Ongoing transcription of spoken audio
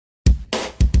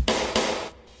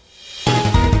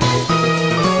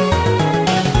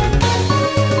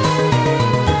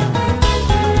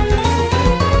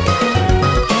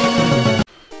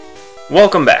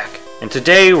Welcome back, and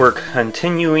today we're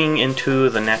continuing into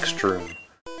the next room.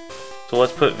 So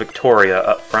let's put Victoria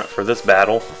up front for this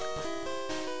battle.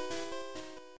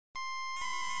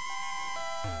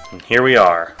 And here we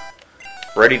are,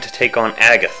 ready to take on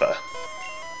Agatha.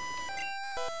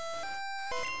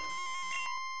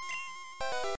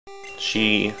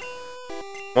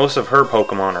 Most of her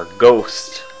Pokemon are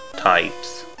ghost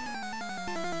types,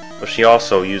 but she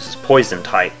also uses poison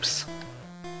types.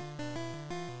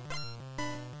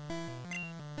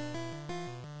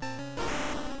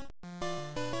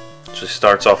 She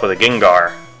starts off with a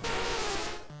Gengar.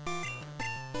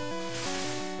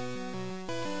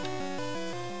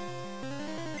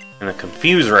 And a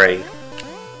Confuse Ray.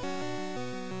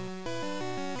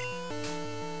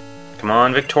 Come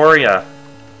on, Victoria.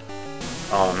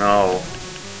 Oh no.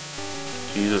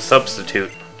 She used a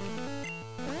substitute.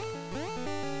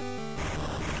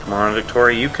 Come on,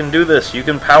 Victoria, you can do this. You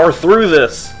can power through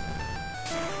this.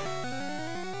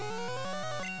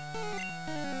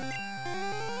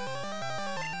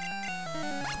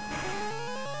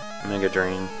 Mega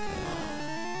Drain.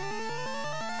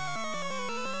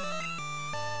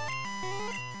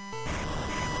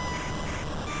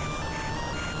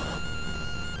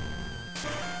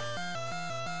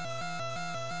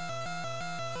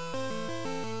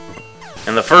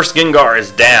 And the first Gengar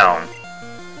is down.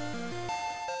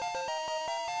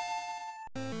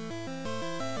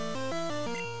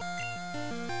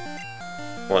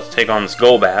 Let's take on this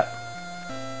Golbat.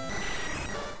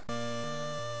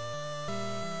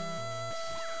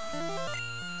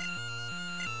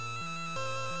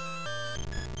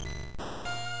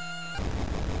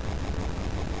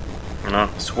 No,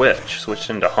 switch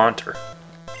into Haunter.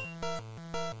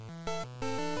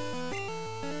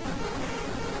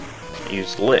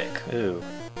 Use Lick. Ooh.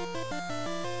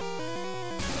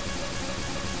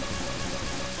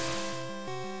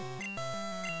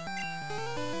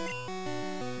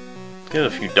 Get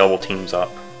a few double teams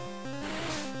up.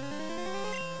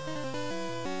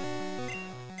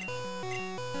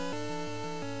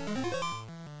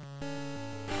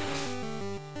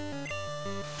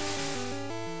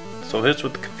 So hits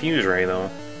with the Confuse Ray though.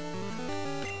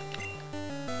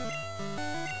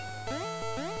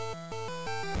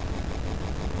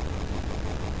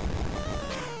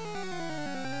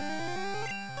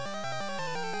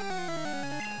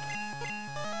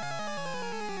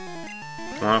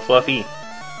 Come on, Fluffy.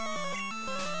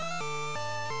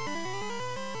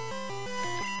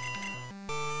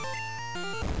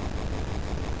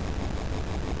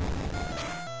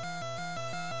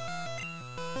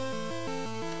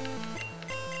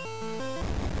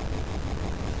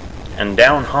 And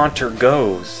down Haunter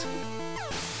goes.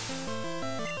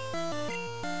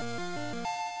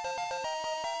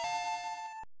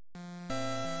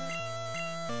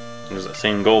 There's that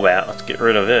same Golbat. Let's get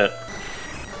rid of it.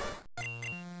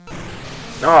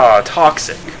 Ah,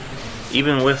 Toxic.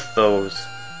 Even with those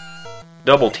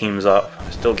double teams up, I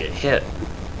still get hit.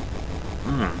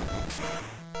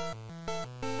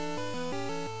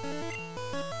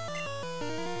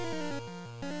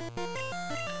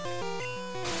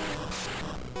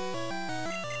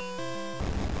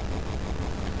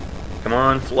 Come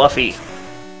on, Fluffy.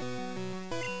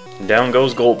 And down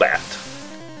goes Golbat.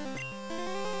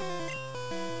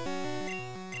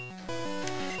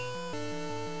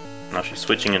 Now she's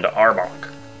switching into Arbok.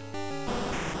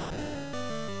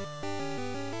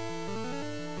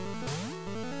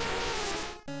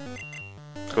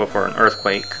 Let's go for an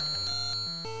Earthquake.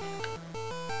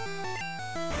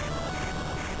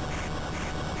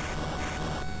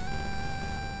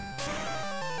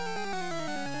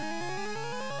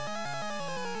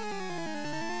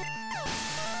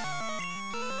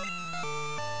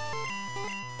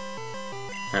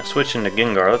 Now switch into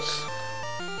Gengar. Let's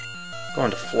go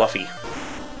into Fluffy.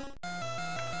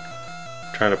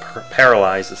 Trying to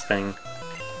paralyze this thing.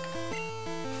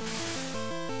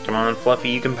 Come on, Fluffy,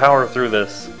 you can power through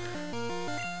this.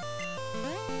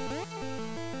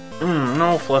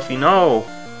 No, Fluffy, no!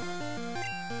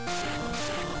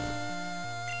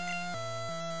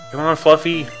 Come on,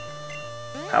 Fluffy!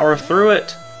 Power through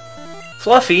it!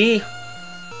 Fluffy!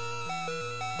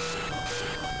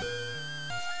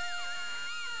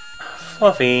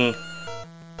 Fluffy!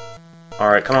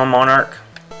 Alright, come on, Monarch.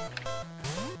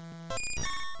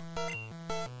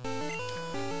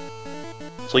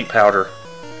 Sleep Powder.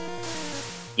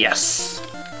 Yes!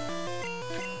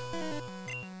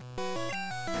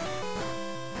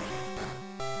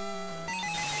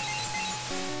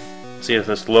 See if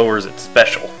this lowers its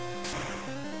special.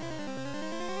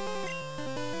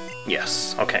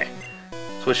 Yes, okay.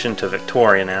 Switch into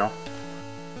Victoria now.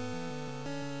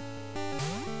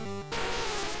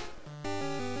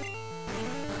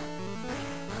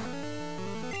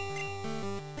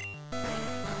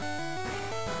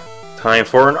 Time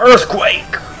for an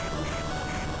earthquake!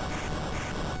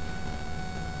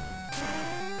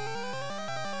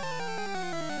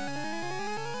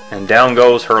 And down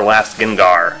goes her last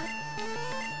Gengar.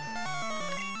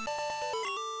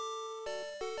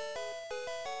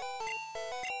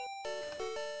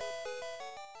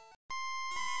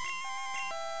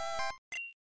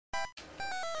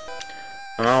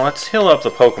 Well, let's heal up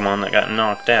the Pokemon that got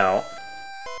knocked out.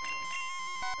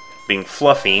 Being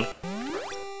Fluffy.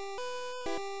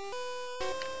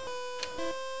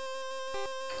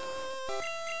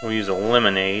 We'll use a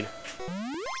Lemonade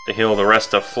to heal the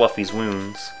rest of Fluffy's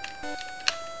wounds.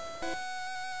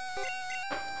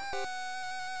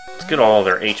 Let's get all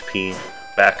their HP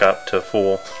back up to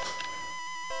full.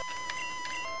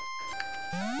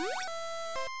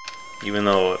 Even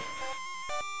though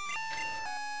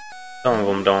some of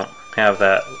them don't have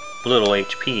that little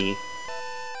HP,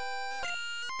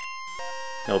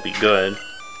 it'll be good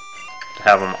to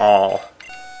have them all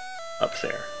up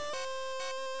there.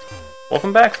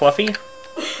 Welcome back, Fluffy.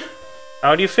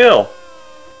 How do you feel?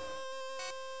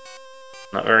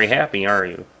 Not very happy, are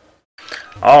you?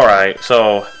 Alright,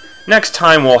 so next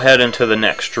time we'll head into the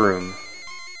next room.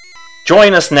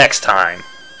 Join us next time!